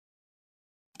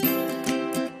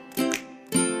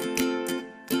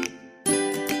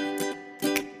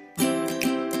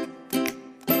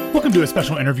Welcome to a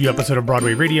special interview episode of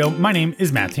Broadway Radio. My name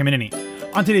is Matt Tamanini.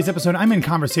 On today's episode, I'm in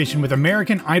conversation with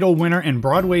American Idol winner and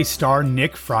Broadway star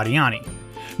Nick Fradiani.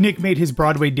 Nick made his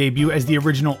Broadway debut as the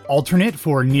original alternate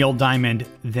for Neil Diamond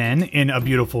then in A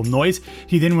Beautiful Noise.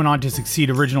 He then went on to succeed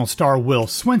original star Will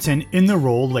Swenson in the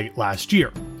role late last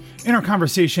year. In our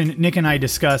conversation, Nick and I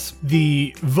discuss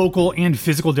the vocal and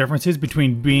physical differences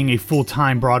between being a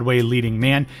full-time Broadway leading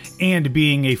man and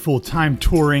being a full-time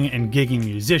touring and gigging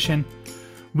musician.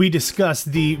 We discuss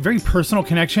the very personal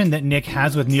connection that Nick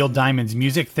has with Neil Diamond's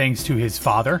music thanks to his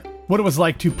father, what it was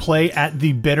like to play at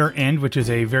the bitter end, which is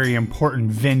a very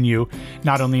important venue,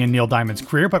 not only in Neil Diamond's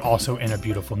career, but also in A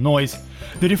Beautiful Noise,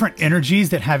 the different energies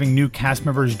that having new cast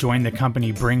members join the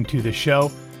company bring to the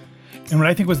show, and what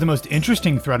I think was the most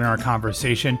interesting thread in our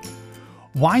conversation,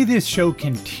 why this show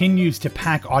continues to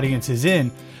pack audiences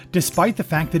in, despite the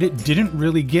fact that it didn't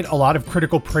really get a lot of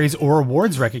critical praise or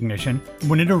awards recognition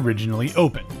when it originally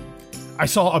opened. I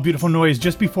saw A Beautiful Noise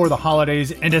just before the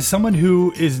holidays, and as someone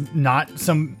who is not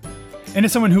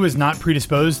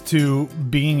predisposed to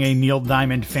being a Neil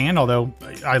Diamond fan, although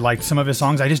I liked some of his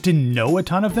songs, I just didn't know a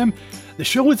ton of them. The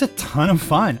show was a ton of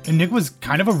fun, and Nick was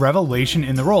kind of a revelation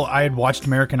in the role. I had watched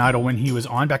American Idol when he was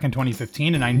on back in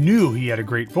 2015, and I knew he had a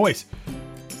great voice.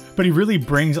 But he really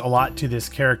brings a lot to this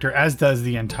character, as does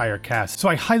the entire cast. So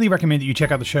I highly recommend that you check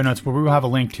out the show notes where we will have a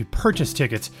link to purchase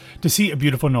tickets to see A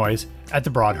Beautiful Noise at the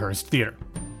Broadhurst Theater.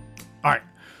 All right,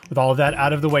 with all of that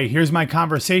out of the way, here's my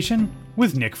conversation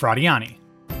with Nick Fradiani.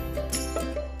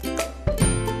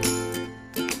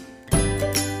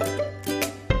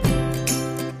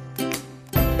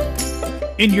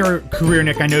 In your career,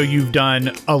 Nick, I know you've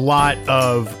done a lot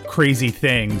of crazy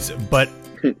things, but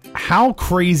how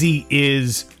crazy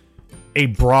is a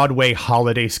Broadway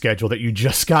holiday schedule that you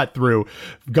just got through,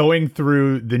 going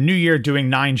through the new year, doing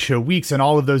 9-show weeks and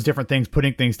all of those different things,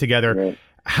 putting things together? Right.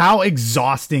 How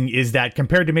exhausting is that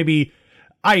compared to maybe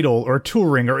Idol or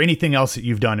touring or anything else that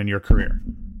you've done in your career?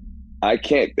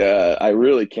 I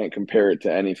really can't compare it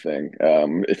to anything.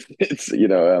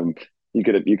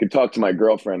 You could talk to my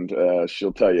girlfriend.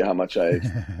 She'll tell you how much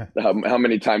how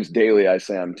many times daily I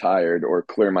say I'm tired or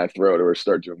clear my throat or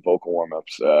start doing vocal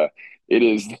warm-ups.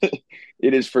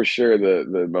 It is for sure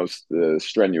the most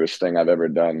strenuous thing I've ever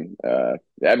done,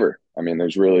 ever. I mean,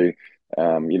 there's really,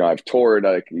 I've toured,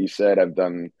 like you said, I've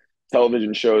done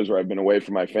television shows where I've been away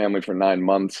from my family for 9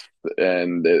 months,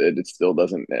 and it still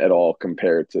doesn't at all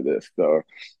compare to this. So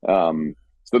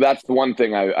that's the one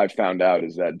thing I found out,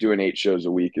 is that doing 8 shows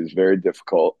a week is very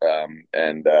difficult.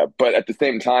 But at the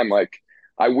same time, like,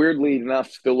 I weirdly enough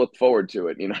still look forward to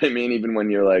it. You know what I mean? Even when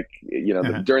you're like,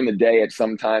 during the day, at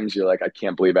sometimes you're like, I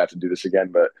can't believe I have to do this again.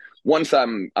 But once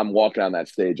I'm walking on that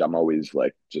stage, I'm always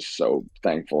like just so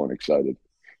thankful and excited.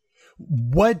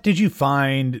 What did you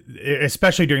find,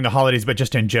 especially during the holidays, but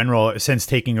just in general, since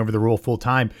taking over the role full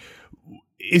time?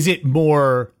 Is it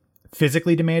more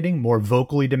physically demanding, more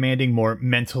vocally demanding, more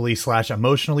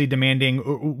mentally/emotionally demanding?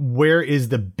 Where is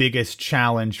the biggest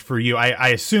challenge for you? I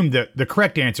assume that the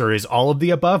correct answer is all of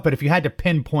the above, but if you had to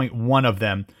pinpoint one of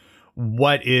them,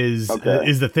 what is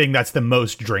the thing that's the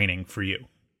most draining for you?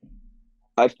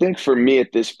 I think for me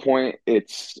at this point,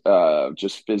 it's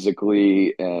just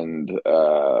physically and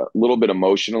a little bit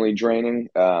emotionally draining.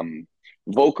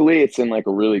 Vocally, it's in like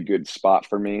a really good spot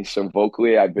for me. So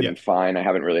vocally, I've been fine. I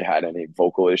haven't really had any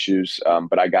vocal issues,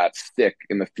 but I got sick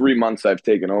in the 3 months I've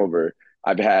taken over.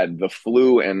 I've had the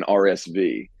flu and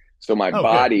RSV. So my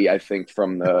body, I think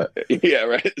from the,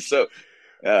 right. So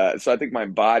I think my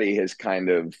body has kind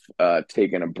of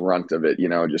taken a brunt of it,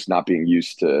 just not being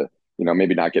used to,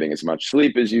 maybe not getting as much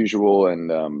sleep as usual.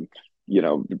 And,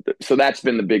 so that's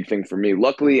been the big thing for me.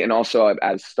 Luckily, and also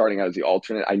as starting out as the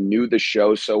alternate, I knew the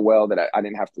show so well that I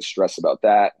didn't have to stress about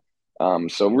that.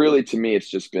 So really, to me, it's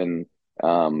just been,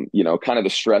 kind of the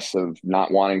stress of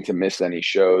not wanting to miss any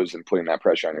shows and putting that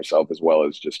pressure on yourself, as well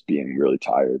as just being really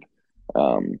tired.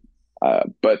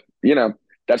 But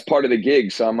that's part of the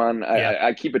gig. So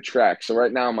I keep a track. So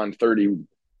right now I'm on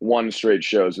 31 straight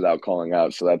shows without calling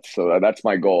out. So that's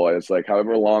my goal. It's like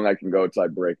however long I can go until I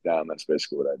break down. That's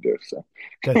basically what I do. So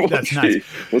that's nice.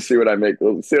 We'll see what I make.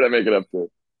 We'll see what I make it up to.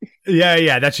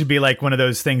 Yeah. That should be like one of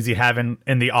those things you have in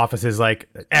the offices, like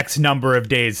X number of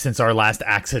days since our last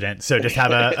accident. So just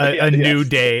have a new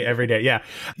day every day. Yeah.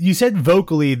 You said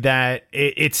vocally that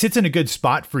it sits in a good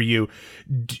spot for you.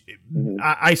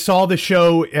 I saw the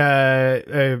show,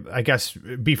 I guess,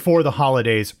 before the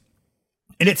holidays.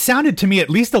 And it sounded to me, at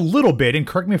least a little bit, and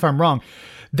correct me if I'm wrong,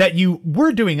 that you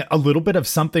were doing a little bit of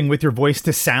something with your voice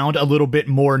to sound a little bit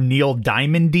more Neil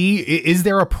Diamond-y. Is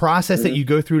there a process that you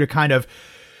go through to kind of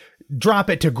drop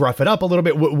it, to gruff it up a little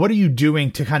bit? What are you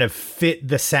doing to kind of fit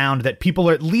the sound that people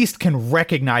at least can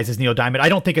recognize as Neil Diamond? I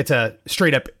don't think it's a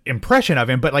straight up impression of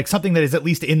him, but like something that is at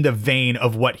least in the vein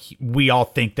of what we all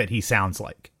think that he sounds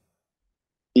like.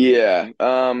 Yeah.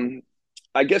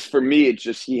 I guess for me, it's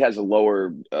just he has a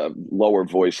lower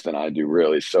voice than I do,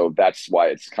 really. So that's why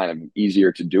it's kind of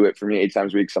easier to do it for me 8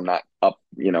 times a week. So I'm not up,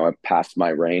 past my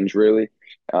range, really.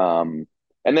 And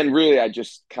then really, I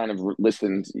just kind of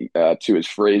listened to his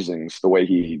phrasings, the way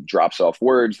he drops off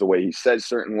words, the way he says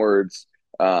certain words.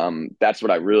 That's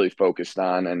what I really focused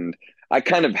on. And I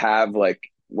kind of have, like,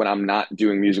 when I'm not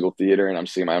doing musical theater and I'm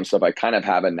seeing my own stuff, I kind of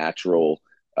have a natural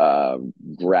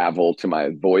gravel to my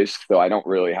voice, so I don't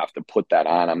really have to put that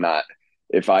on. I'm not,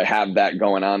 if I have that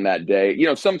going on that day,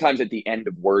 sometimes at the end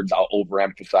of words I'll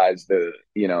overemphasize the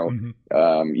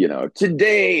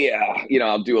today,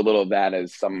 I'll do a little of that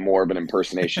as some more of an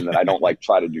impersonation that I don't like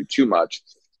try to do too much,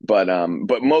 but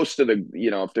most of the,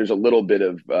 if there's a little bit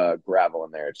of gravel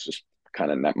in there, it's just kind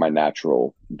of my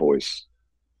natural voice.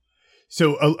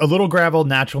 So a little gravel,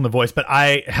 natural in the voice, but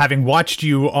having watched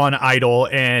you on Idol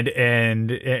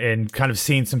and kind of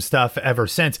seen some stuff ever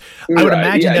since, I would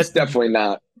imagine it's definitely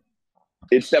not.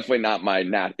 It's definitely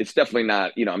not It's definitely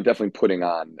not. I'm definitely putting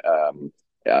on.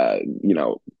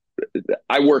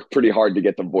 I worked pretty hard to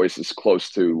get the voice as close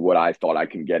to what I thought I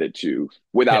can get it to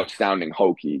without sounding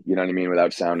hokey. You know what I mean?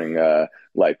 Without sounding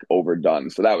like overdone.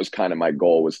 So that was kind of my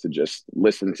goal, was to just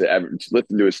listen to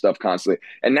his stuff constantly.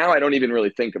 And now I don't even really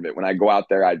think of it when I go out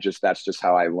there. That's just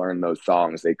how I learn those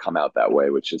songs. They come out that way,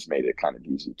 which has made it kind of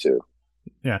easy too.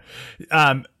 Yeah.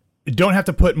 Don't have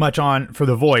to put much on for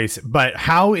the voice, but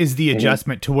how is the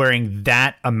adjustment to wearing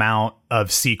that amount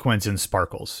of sequins and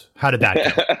sparkles? How did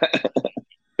that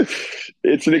go?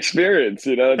 It's an experience,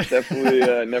 It's definitely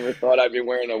never thought I'd be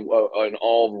wearing an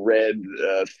all red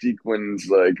sequins,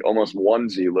 like almost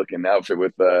onesie looking outfit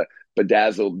with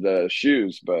bedazzled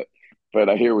shoes, but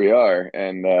here we are,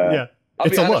 and I'll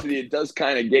be honest with you, it does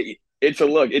kind of get you. It's a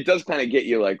look. It does kind of get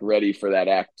you like ready for that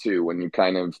act too, when you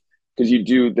kind of, because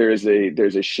there's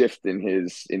a shift in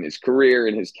his career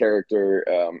and his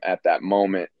character at that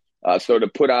moment. So to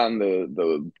put on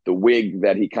the wig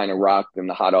that he kind of rocked in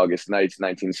the Hot August Nights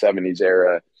 1970s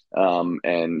era,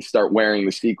 and start wearing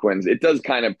the sequins, it does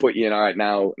kind of put you in, all right,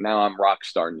 now I'm rock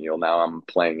star Neil, now I'm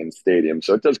playing in stadium.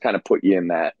 So it does kind of put you in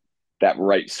that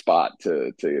right spot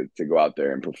to go out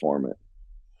there and perform it.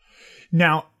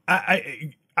 Now,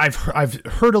 I've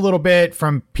heard a little bit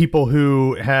from people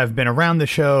who have been around the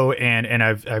show, and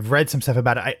I've read some stuff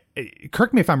about it.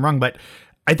 Correct me if I'm wrong, but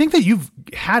I think that you've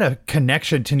had a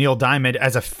connection to Neil Diamond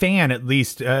as a fan, at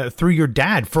least through your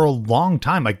dad, for a long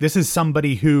time. Like, this is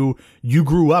somebody who you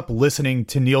grew up listening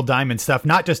to Neil Diamond stuff,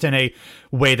 not just in a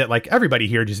way that like everybody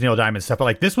here just Neil Diamond stuff, but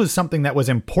like this was something that was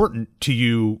important to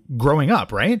you growing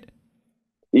up, right?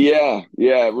 Yeah,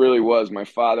 it really was. My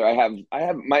father, I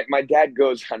have my dad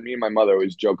goes on. Me and my mother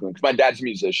always joking, because my dad's a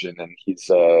musician, and he's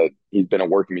been a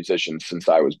working musician since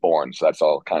I was born. So that's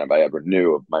all kind of I ever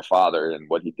knew of my father, and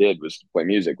what he did was play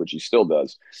music, which he still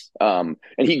does. And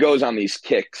he goes on these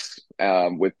kicks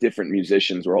with different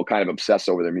musicians where he'll kind of obsess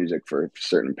over their music for a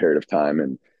certain period of time.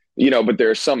 And but there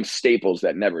are some staples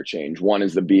that never change. One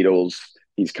is the Beatles.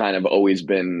 He's kind of always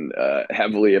been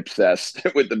heavily obsessed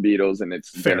with the Beatles, and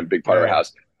it's been a big part of our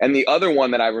house. And the other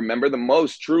one that I remember the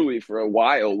most truly for a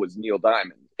while was Neil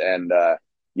Diamond. And,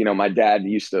 my dad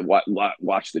used to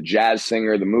watch The Jazz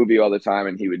Singer, the movie, all the time.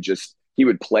 And he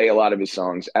would play a lot of his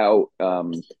songs out.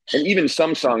 And even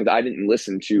some songs I didn't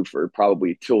listen to for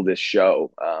probably till this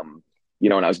show,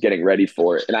 when I was getting ready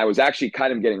for it. And I was actually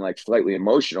kind of getting like slightly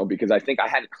emotional, because I think I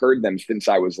hadn't heard them since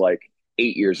I was like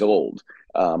 8 years old.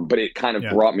 But it kind of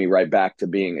brought me right back to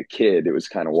being a kid. It was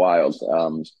kind of wild.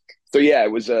 So yeah,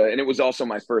 it was, and it was also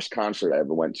my first concert I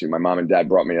ever went to. My mom and dad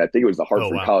brought me. I think it was the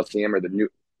Hartford Coliseum or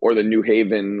the New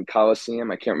Haven Coliseum.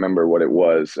 I can't remember what it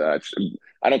was.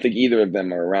 I don't think either of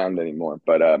them are around anymore.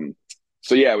 But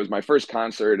so yeah, it was my first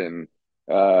concert, and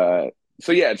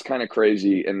so yeah, it's kind of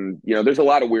crazy. And there's a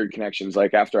lot of weird connections.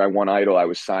 Like after I won Idol, I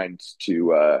was signed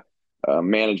to a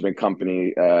management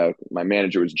company. My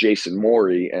manager was Jason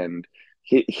Morey, and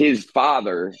his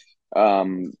father,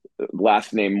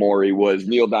 last name Morey, was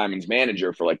Neil Diamond's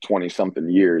manager for like 20 something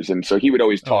years. And so he would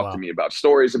always talk to me about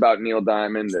stories about Neil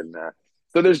Diamond. And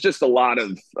so there's just a lot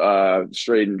of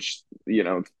strange,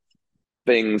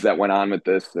 things that went on with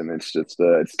this. And it's just,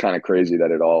 it's kind of crazy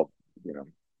that it all,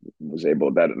 was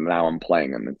able that now I'm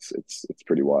playing him. It's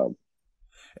pretty wild.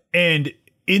 And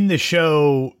in the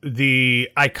show, the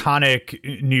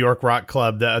iconic New York rock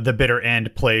club, the Bitter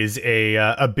End, plays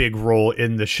a big role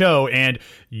in the show, and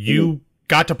you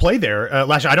got to play there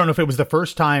last year. I don't know if it was the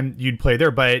first time you'd play there,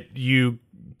 but you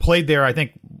played there, I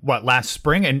think, last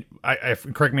spring? And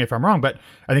correct me if I'm wrong, but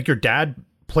I think your dad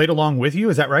played along with you.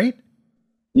 Is that right?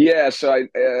 Yeah, so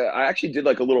I actually did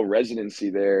like a little residency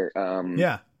there.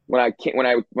 Yeah. When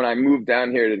I moved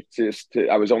down here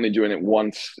I was only doing it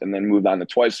once and then moved on to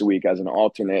twice a week as an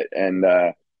alternate. And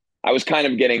I was kind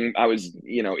of I was,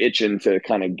 itching to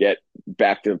kind of get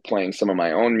back to playing some of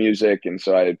my own music. And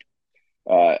so I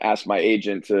asked my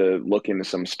agent to look into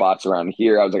some spots around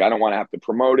here. I was like, I don't want to have to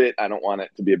promote it. I don't want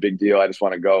it to be a big deal. I just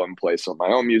want to go and play some of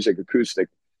my own music, acoustic.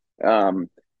 Um,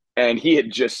 and he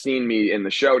had just seen me in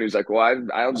the show, and he was like, "Well,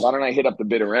 why don't I hit up the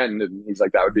bitter end?" And he's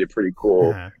like, "That would be a pretty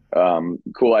cool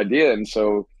idea." And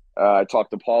so I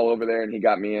talked to Paul over there, and he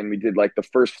got me in. We did like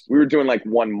we were doing like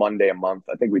one Monday a month.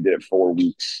 I think we did it 4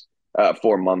 weeks,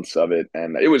 4 months of it,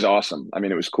 and it was awesome. I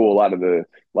mean, it was cool. A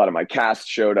lot of my cast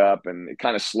showed up, and it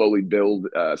kind of slowly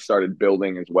started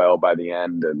building as well by the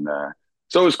end, and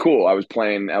so it was cool. I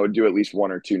would do at least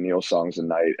one or two Neil songs a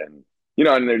night, and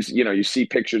and there's you see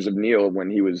pictures of Neil when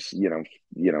he was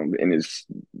in his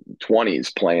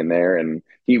 20s playing there, and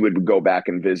he would go back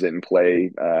and visit and play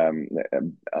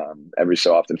every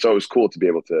so often. So it was cool to be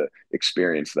able to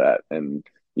experience that, and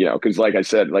because like I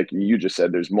said, like you just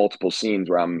said, there's multiple scenes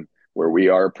where we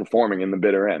are performing in the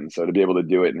bitter end. So to be able to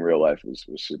do it in real life was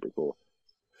super cool.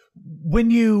 When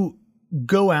you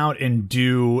go out and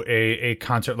do a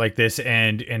concert like this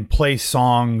and play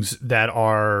songs that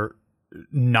are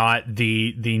not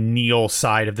the Neil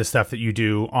side of the stuff that you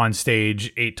do on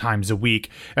stage 8 times a week,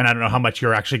 and I don't know how much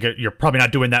you're probably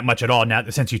not doing that much at all now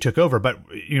since you took over, but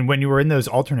when you were in those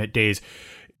alternate days,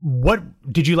 what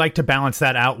did you like to balance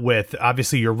that out with?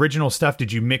 Obviously your original stuff.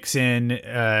 Did you mix in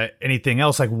anything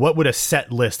else? Like, what would a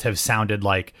set list have sounded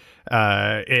like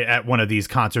at one of these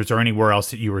concerts or anywhere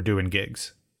else that you were doing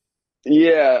gigs?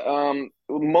 Yeah,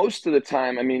 most of the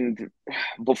time, I mean,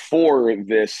 before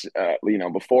this,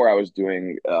 before I was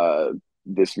doing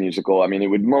this musical, I mean, it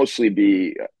would mostly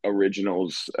be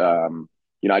originals.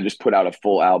 I just put out a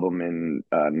full album in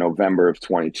November of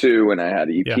 22, and I had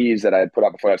EPs that I had put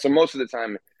out before that. So most of the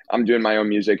time, I'm doing my own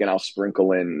music, and I'll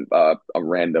sprinkle in a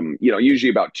random, usually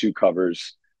about 2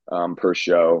 covers per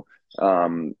show.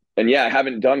 And yeah, I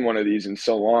haven't done one of these in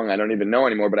so long, I don't even know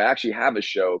anymore, but I actually have a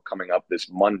show coming up this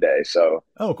Monday. So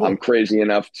oh, cool. I'm crazy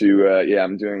enough to,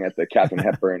 I'm doing at the Katharine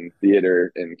Hepburn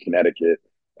Theater in Connecticut.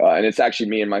 And it's actually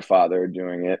me and my father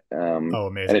doing it. Oh,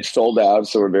 amazing. And it's sold out,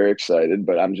 so we're very excited,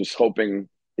 but I'm just hoping.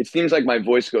 It seems like my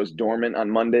voice goes dormant on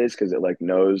Mondays because it like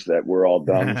knows that we're all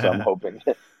done. So I'm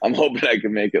hoping I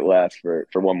can make it last for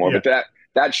one more. Yeah. But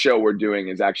that show we're doing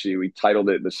is actually, we titled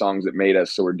it The Songs That Made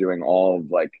Us. So we're doing all of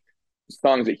like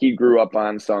songs that he grew up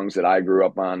on, songs that I grew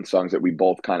up on, songs that we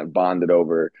both kind of bonded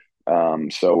over.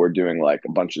 So we're doing like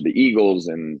a bunch of the Eagles,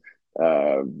 and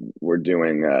we're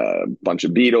doing a bunch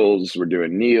of Beatles, we're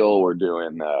doing Neil, we're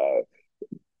doing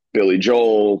Billy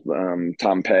Joel,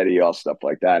 Tom Petty, all stuff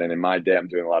like that. And in my day, I'm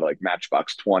doing a lot of like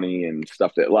Matchbox 20 and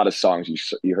stuff, a lot of songs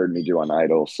you heard me do on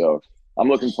Idol. So I'm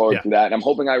looking forward to that. And I'm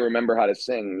hoping I remember how to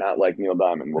sing, not like Neil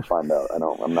Diamond. We'll find out.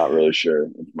 I'm not really sure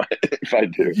if I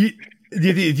do.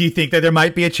 Do you think that there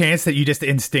might be a chance that you just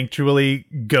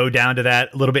instinctually go down to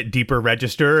that a little bit deeper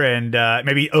register and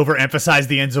maybe overemphasize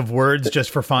the ends of words just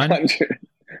for fun?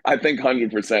 I think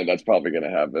 100% that's probably going to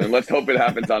happen. And let's hope it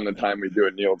happens on the time we do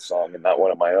a Neil song and not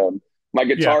one of my own. My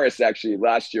guitarist actually,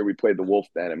 last year we played the Wolf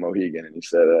Band at Mohegan, and he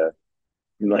said,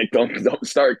 like,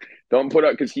 don't put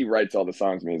up, because he writes all the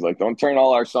songs. And he's like, don't turn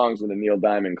all our songs into Neil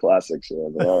Diamond classics. So I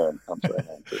was like, all right, I'm sorry.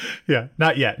 Yeah,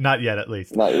 not yet, at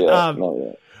least. Not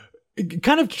yet.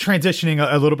 Kind of transitioning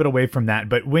a little bit away from that,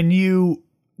 but when you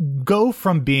go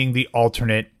from being the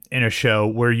alternate in a show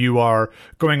where you are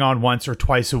going on once or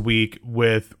twice a week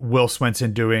with Will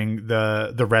Swenson doing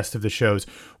the rest of the shows,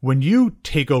 when you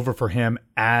take over for him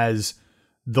as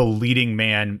the leading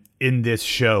man in this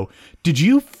show, did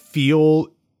you feel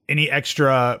any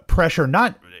extra pressure,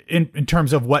 not in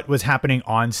terms of what was happening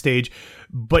on stage,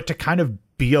 but to kind of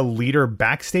be a leader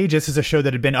backstage? This is a show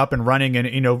that had been up and running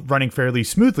and, running fairly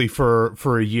smoothly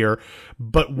for a year,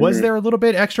 but was there a little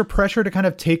bit extra pressure to kind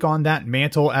of take on that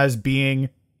mantle as being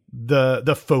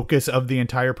the focus of the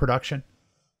entire production?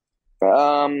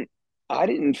 I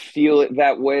didn't feel it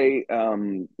that way,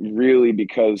 really,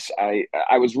 because I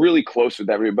was really close with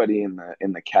everybody in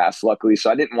the cast, luckily.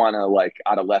 So I didn't want to, like,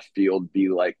 out of left field be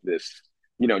like this,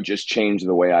 just change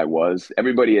the way I was.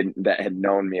 Everybody that had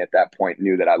known me at that point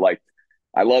knew that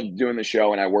I loved doing the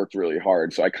show and I worked really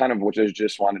hard. So I kind of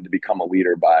just wanted to become a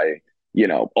leader by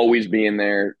always being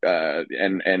there,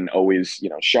 and always,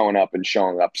 showing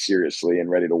up seriously and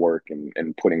ready to work,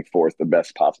 and putting forth the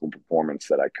best possible performance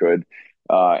that I could.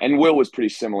 And Will was pretty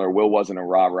similar. Will wasn't a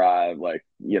rah-rah, like,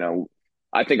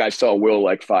 I think I saw Will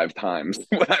like 5 times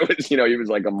when I was, he was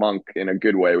like a monk in a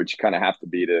good way, which you kind of have to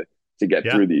be to get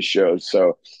Yeah. through these shows.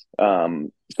 So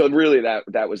really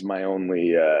that was my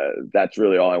only, that's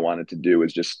really all I wanted to do,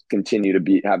 was just continue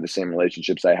to have the same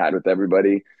relationships I had with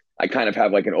everybody. I kind of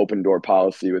have like an open door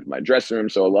policy with my dressing room.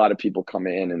 So a lot of people come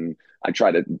in, and I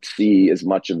try to see as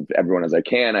much of everyone as I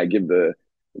can.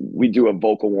 We do a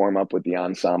vocal warm up with the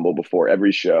ensemble before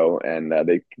every show, and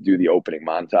they do the opening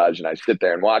montage, and I sit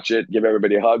there and watch it, give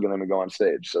everybody a hug, and then we go on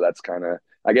stage. So that's kind of,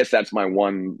 I guess that's my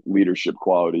one leadership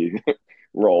quality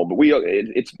role. But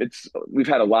we've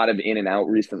had a lot of in and out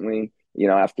recently.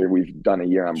 After we've done a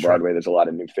year on Sure. Broadway, there's a lot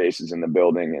of new faces in the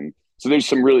building, and so there's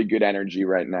some really good energy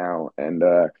right now. And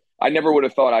I never would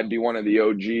have thought I'd be one of the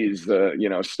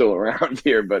OGs, still around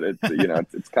here, but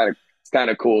it's kind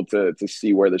of cool to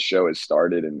see where the show has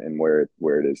started, and where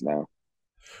it is now.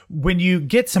 When you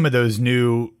get some of those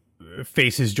new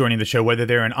faces joining the show, whether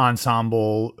they're an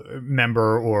ensemble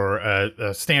member or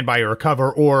a standby or a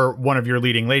cover, or one of your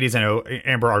leading ladies, I know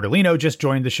Amber Ardolino just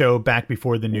joined the show back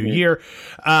before the new year,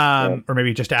 or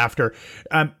maybe just after.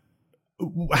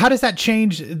 How does that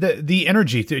change the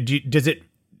energy? Does it,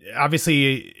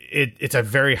 obviously it's a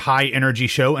very high energy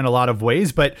show in a lot of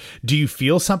ways, but do you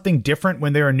feel something different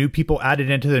when there are new people added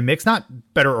into the mix?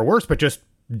 Not better or worse, but just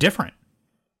different.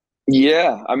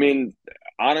 Yeah, I mean,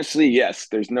 honestly, yes.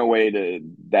 There's no way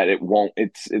that it won't.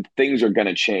 Things are going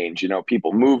to change.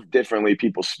 People move differently,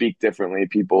 people speak differently,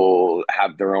 people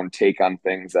have their own take on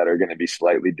things that are going to be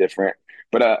slightly different.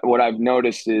 But what I've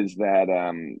noticed is that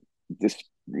this,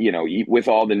 with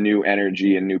all the new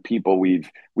energy and new people, we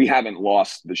haven't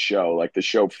lost the show. Like, the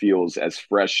show feels as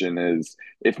fresh and as,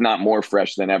 if not more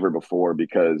fresh than ever before,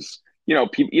 because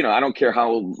people, I don't care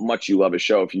how much you love a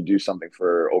show. If you do something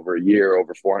for over a year,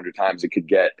 over 400 times, it could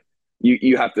get,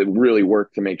 you have to really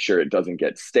work to make sure it doesn't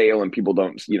get stale, and people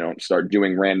don't, start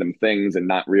doing random things and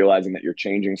not realizing that you're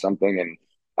changing something. And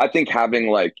I think having,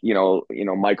 like,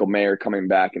 Michael Mayer coming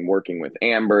back and working with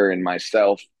Amber and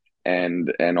myself,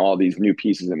 and all these new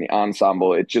pieces in the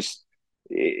ensemble,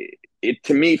 it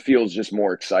to me feels just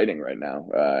more exciting right now,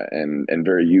 and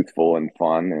very youthful and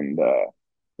fun.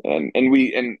 And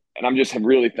I'm just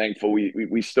really thankful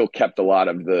we still kept a lot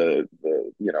of the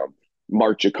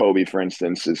Mark Jacoby, for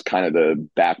instance, is kind of the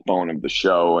backbone of the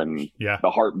show and Yeah.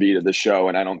 the heartbeat of the show.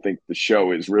 And I don't think the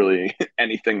show is really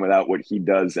anything without what he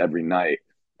does every night.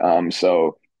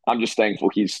 So I'm just thankful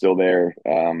he's still there.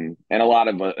 And a lot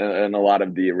of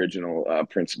the original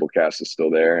principal cast is still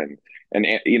there. And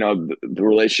the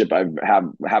relationship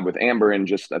have with Amber, and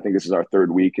just, I think this is our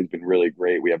third week, has been really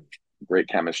great. We have great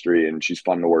chemistry, and she's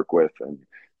fun to work with. And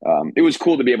it was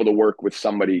cool to be able to work with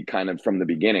somebody kind of from the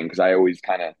beginning, because I always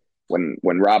kind of,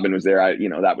 when Robin was there,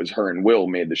 that was her and Will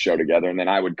made the show together, and then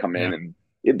I would come in,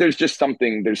 Yeah. and there's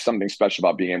something special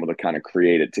about being able to kind of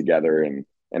create it together, and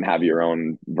have your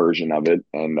own version of it.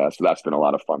 And so that's been a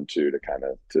lot of fun too, to kind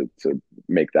of to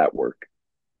make that work.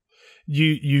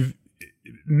 You've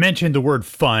mentioned the word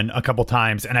fun a couple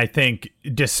times, and I think,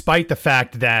 despite the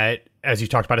fact that, as you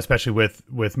talked about, especially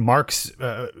with Mark's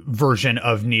version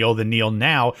of Neil, the Neil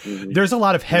now, there's a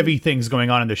lot of heavy things going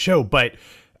on in the show, but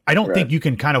I don't think you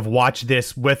can kind of watch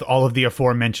this with all of the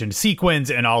aforementioned sequins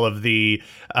and all of the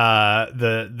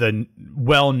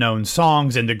well-known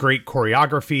songs and the great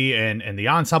choreography and the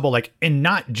ensemble, like, and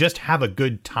not just have a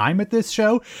good time at this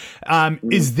show.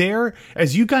 Is there,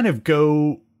 as you kind of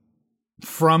go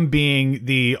from being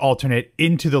the alternate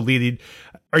into the lead,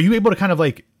 are you able to kind of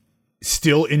like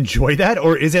still enjoy that?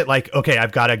 Or is it like, okay,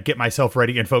 I've got to get myself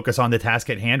ready and focus on the task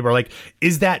at hand? Where, like,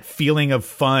 is that feeling of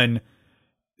fun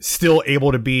still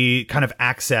able to be kind of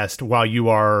accessed while you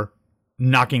are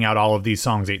knocking out all of these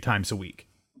songs 8 times a week?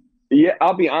 Yeah,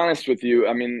 I'll be honest with you.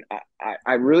 I mean,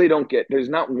 I really don't there's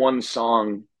not one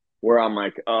song where I'm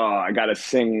like, oh, I got to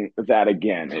sing that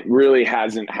again. It really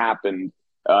hasn't happened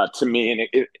to me.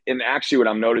 And actually what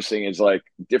I'm noticing is, like,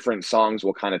 different songs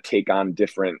will kind of take on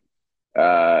different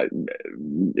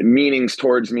meanings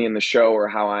towards me in the show, or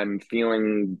how I'm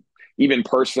feeling even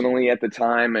personally at the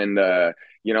time. And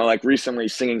like recently,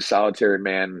 singing Solitary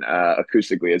Man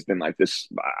acoustically has been like this.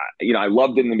 I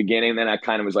loved it in the beginning, then I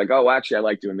kind of was like, oh, actually, I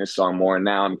like doing this song more. And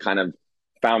now I'm kind of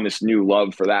found this new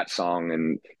love for that song.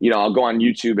 And I'll go on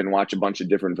YouTube and watch a bunch of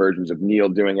different versions of Neil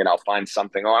doing it. I'll find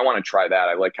something, oh, I want to try that.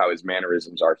 I like how his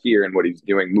mannerisms are here and what he's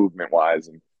doing movement wise.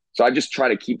 And so I just try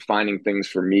to keep finding things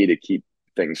for me to keep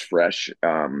things fresh.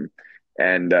 And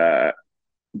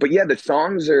but yeah, the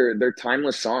songs they're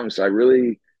timeless songs. So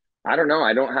I don't know.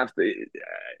 I don't have to.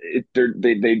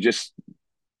 They just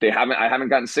I haven't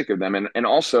gotten sick of them. And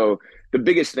also the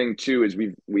biggest thing too is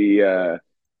we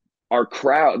our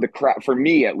crowd, the crowd, for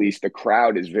me at least, the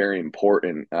crowd is very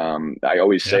important. I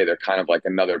always Yeah. say they're kind of like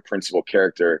another principal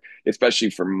character, especially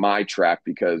for my track,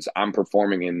 because I'm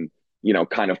performing in,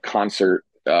 kind of concert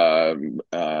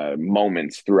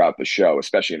moments throughout the show,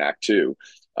 especially in Act Two.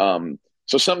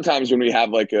 So sometimes when we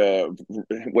have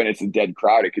when it's a dead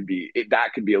crowd, that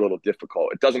could be a little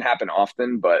difficult. It doesn't happen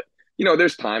often, but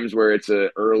there's times where it's a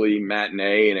early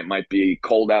matinee and it might be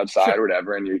cold outside or Sure.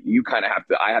 whatever, and you kind of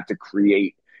I have to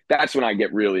create. That's when I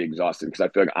get really exhausted because I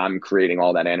feel like I'm creating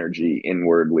all that energy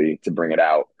inwardly to bring it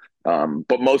out.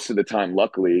 But most of the time,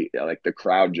 luckily, like the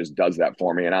crowd just does that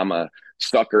for me, and I'm a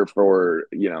sucker for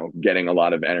getting a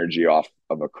lot of energy off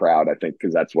of a crowd. I think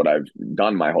because that's what I've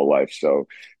done my whole life.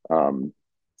 Um,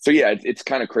 so yeah, it's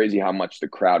kind of crazy how much the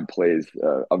crowd plays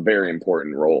a very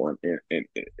important role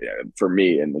for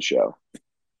me in the show.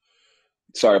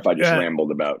 Sorry if I just Uh,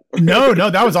 rambled about. no, no,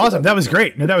 that was awesome. That was Yeah.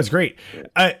 great. No, that was great.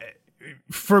 Uh,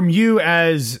 from you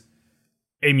as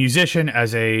a musician,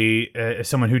 as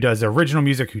someone who does original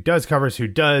music, who does covers, who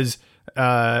does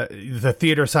the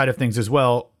theater side of things as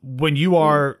well, when you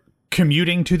are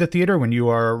commuting to the theater, when you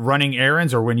are running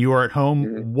errands, or when you are at home,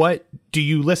 Mhm. what do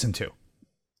you listen to?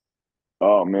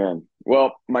 Oh man.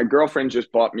 Well, my girlfriend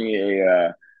just bought me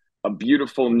a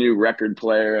beautiful new record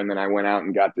player, and then I went out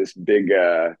and got this big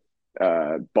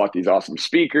bought these awesome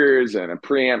speakers and a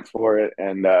preamp for it,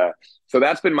 and so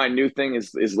that's been my new thing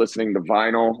is listening to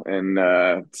vinyl,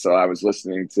 and so I was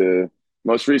listening to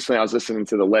most recently I was listening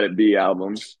to the Let It Be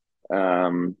albums.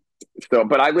 Um,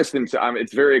 but I listen to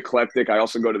it's very eclectic. I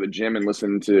also go to the gym and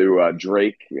listen to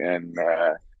Drake and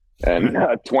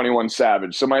 21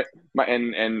 Savage. So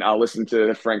and I'll listen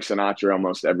to Frank Sinatra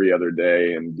almost every other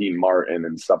day and Dean Martin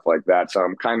and stuff like that. So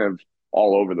I'm kind of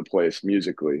all over the place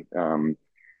musically.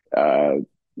 Uh,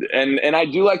 and I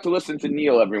do like to listen to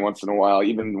Neil every once in a while,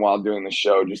 even while doing the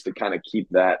show, just to kind of keep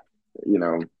that, you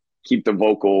know, keep the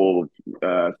vocal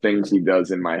things he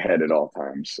does in my head at all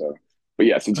times. So, but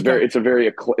yes, Okay. it's a very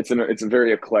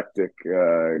eclectic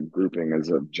grouping as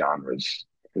of genres.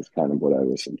 Is kind of what I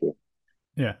listen to.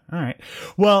 Yeah. All right.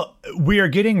 Well, we are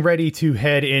getting ready to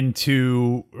head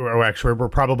into, or actually, we're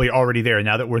probably already there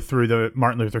now that we're through the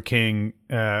Martin Luther King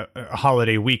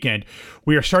holiday weekend.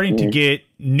 We are starting to Mhm. get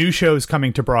new shows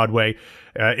coming to Broadway.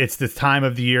 It's the time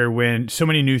of the year when so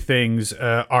many new things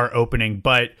are opening,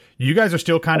 but you guys are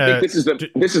still kind I think of.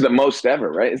 this is the most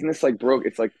ever, right? Isn't this like broke?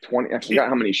 It's like 20. I It, forgot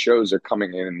how many shows are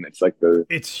coming in. It's like the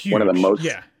it's one of the huge. most.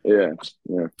 Yeah. Yeah,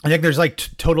 yeah. I think there's like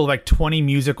total of like 20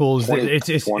 musicals. 20,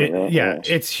 20, yeah, Yeah, yeah.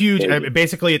 it's huge. Crazy.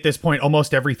 Basically, at this point,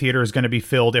 almost every theater is going to be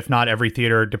filled, if not every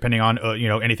theater, depending on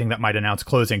anything that might announce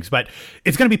closings. But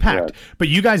it's going to be packed. Right, But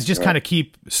you guys just kind right. of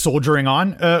keep soldiering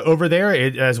on over there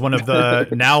as one of the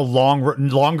now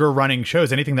longer running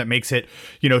shows. Anything that makes it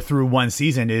through one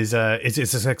season is a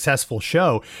successful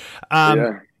show. Um,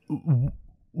 Yeah.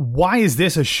 why is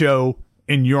this a show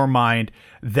in your mind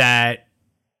that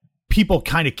people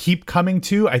kind of keep coming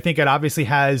to? I think it obviously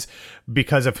has,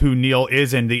 because of who Neil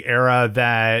is and the era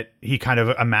that he kind of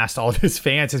amassed all of his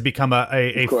fans, has become a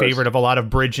Of course. favorite of a lot of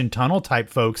bridge and tunnel type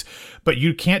folks. But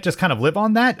you can't just kind of live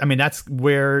on that. I mean, that's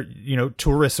where,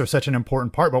 tourists are such an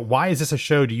important part. But why is this a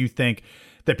show, do you think,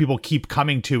 that people keep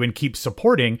coming to and keep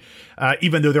supporting,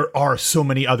 even though there are so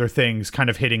many other things kind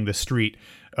of hitting the street,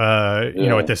 at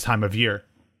Yeah. this time of year?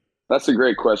 That's a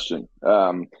great question.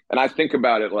 And I think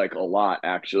about it like a lot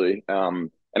actually. And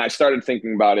I started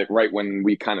thinking about it right when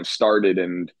we kind of started,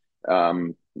 and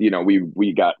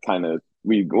we got kind of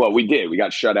we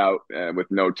got shut out with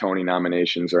no Tony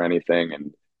nominations or anything,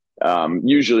 and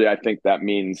usually I think that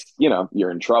means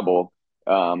you're in trouble.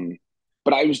 Um,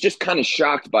 but I was just kind of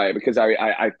shocked by it because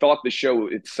I thought the show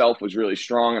itself was really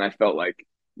strong, and I felt like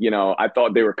I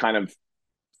thought they were kind of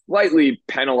slightly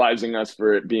penalizing us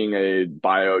for it being a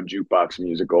bio jukebox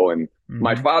musical. And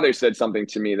my Mm-hmm. father said something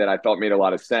to me that I thought made a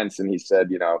lot of sense. And he said,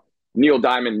 Neil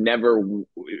Diamond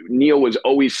Neil was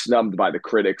always snubbed by the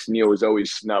critics. Neil was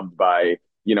always snubbed by,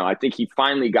 I think he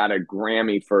finally got a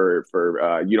Grammy for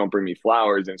You Don't Bring Me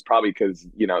Flowers. And it's probably because,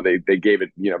 they gave it,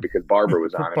 because Barbara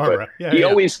was For on it. But Barbara. Yeah,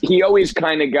 yeah. he always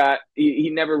kind of he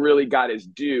never really got his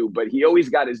due, but he always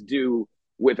got his due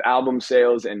with album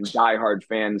sales and diehard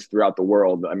fans throughout the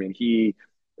world. I mean,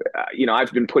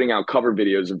 I've been putting out cover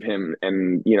videos of him,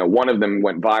 and one of them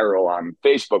went viral on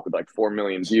Facebook with like 4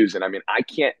 million views. And I mean,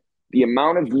 the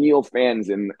amount of Neil fans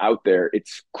out there,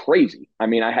 it's crazy. I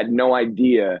mean, I had no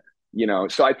idea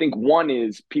So I think one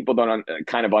is people don't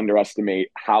kind of underestimate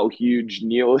how huge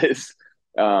Neil is.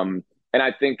 And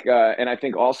I think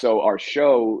also our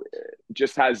show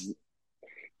just has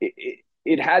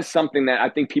it has something that I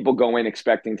think people go in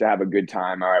expecting to have a good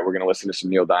time. All right, we're going to listen to some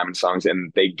Neil Diamond songs,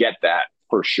 and they get that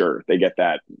for sure. They get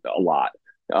that a lot.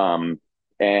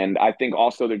 And I think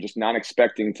also they're just not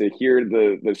expecting to hear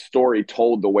the story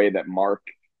told the way that Mark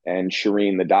and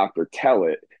Shireen, the doctor, tell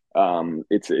it.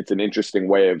 It's an interesting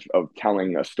way of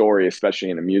telling a story, especially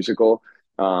in a musical.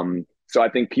 So I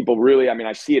think people really, I mean,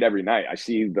 I see it every night. I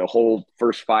see the whole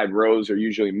first 5 rows are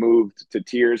usually moved to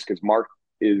tears because Mark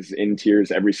is in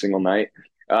tears every single night.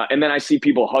 And then I see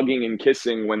people hugging and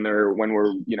kissing when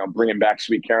we're bringing back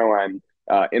Sweet Caroline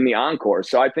in the encore.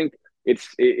 So I think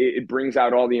it brings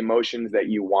out all the emotions that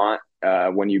you want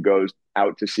when you go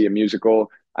out to see a musical.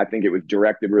 I think it was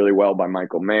directed really well by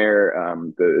Michael Mayer.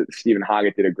 The Stephen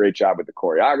Hoggett did a great job with the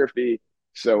choreography.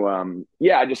 So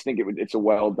I just think it's a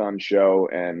well done show,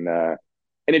 and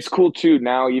it's cool too.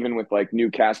 Now, even with like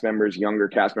new cast members, younger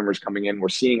cast members coming in, we're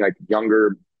seeing like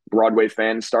younger Broadway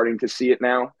fans starting to see it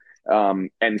now,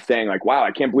 and saying like, "Wow,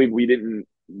 I can't believe we didn't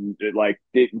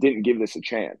give this a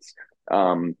chance."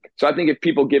 So I think if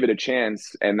people give it a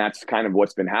chance, and that's kind of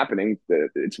what's been happening,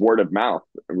 it's word of mouth.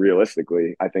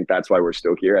 Realistically, I think that's why we're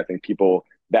still here. I think people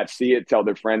that see it tell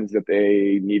their friends that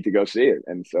they need to go see it,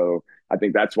 and so I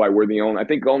think that's why we're I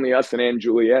think only us and Anne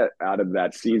Juliet out of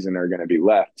that season are going to be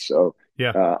left. So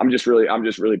yeah, I'm just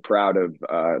really proud of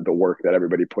the work that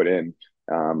everybody put in.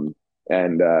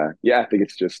 I think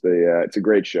it's just it's a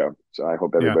great show. So I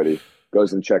hope everybody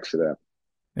goes and checks it out.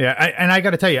 Yeah, and I got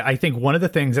to tell you, I think one of the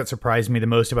things that surprised me the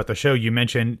most about the show, you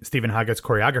mentioned Stephen Hoggett's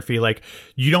choreography. Like,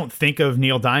 you don't think of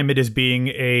Neil Diamond as being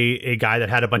a guy that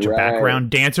had a bunch of background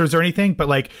dancers or anything, but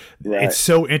like, it's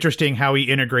so interesting how he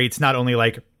integrates not only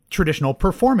like traditional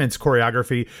performance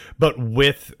choreography, but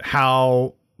with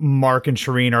how Mark and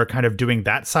Shireen are kind of doing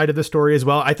that side of the story as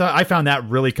well. I found that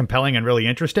really compelling and really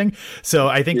interesting. So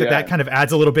I think that kind of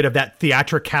adds a little bit of that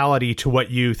theatricality to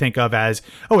what you think of as,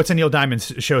 oh, it's a Neil Diamond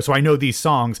show, so I know these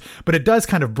songs, but it does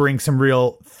kind of bring some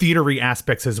real theatery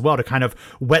aspects as well to kind of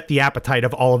whet the appetite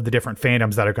of all of the different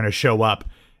fandoms that are going to show up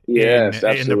in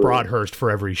the Broadhurst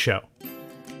for every show.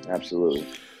 Absolutely.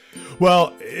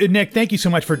 Well, Nick, thank you so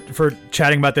much for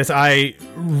chatting about this.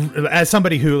 As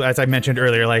somebody who, as I mentioned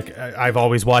earlier, like I've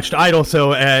always watched Idol,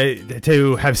 so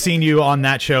to have seen you on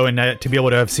that show and to be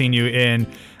able to have seen you in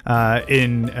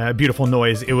Beautiful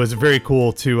Noise, it was very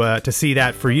cool to see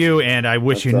that for you. And I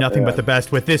wish you nothing but the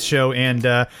best with this show and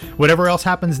whatever else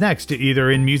happens next,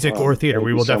 either in music or theater.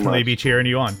 We will definitely be cheering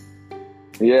you on.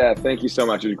 Yeah, thank you so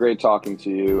much. It was great talking to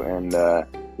you, and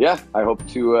I hope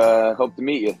to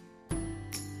meet you.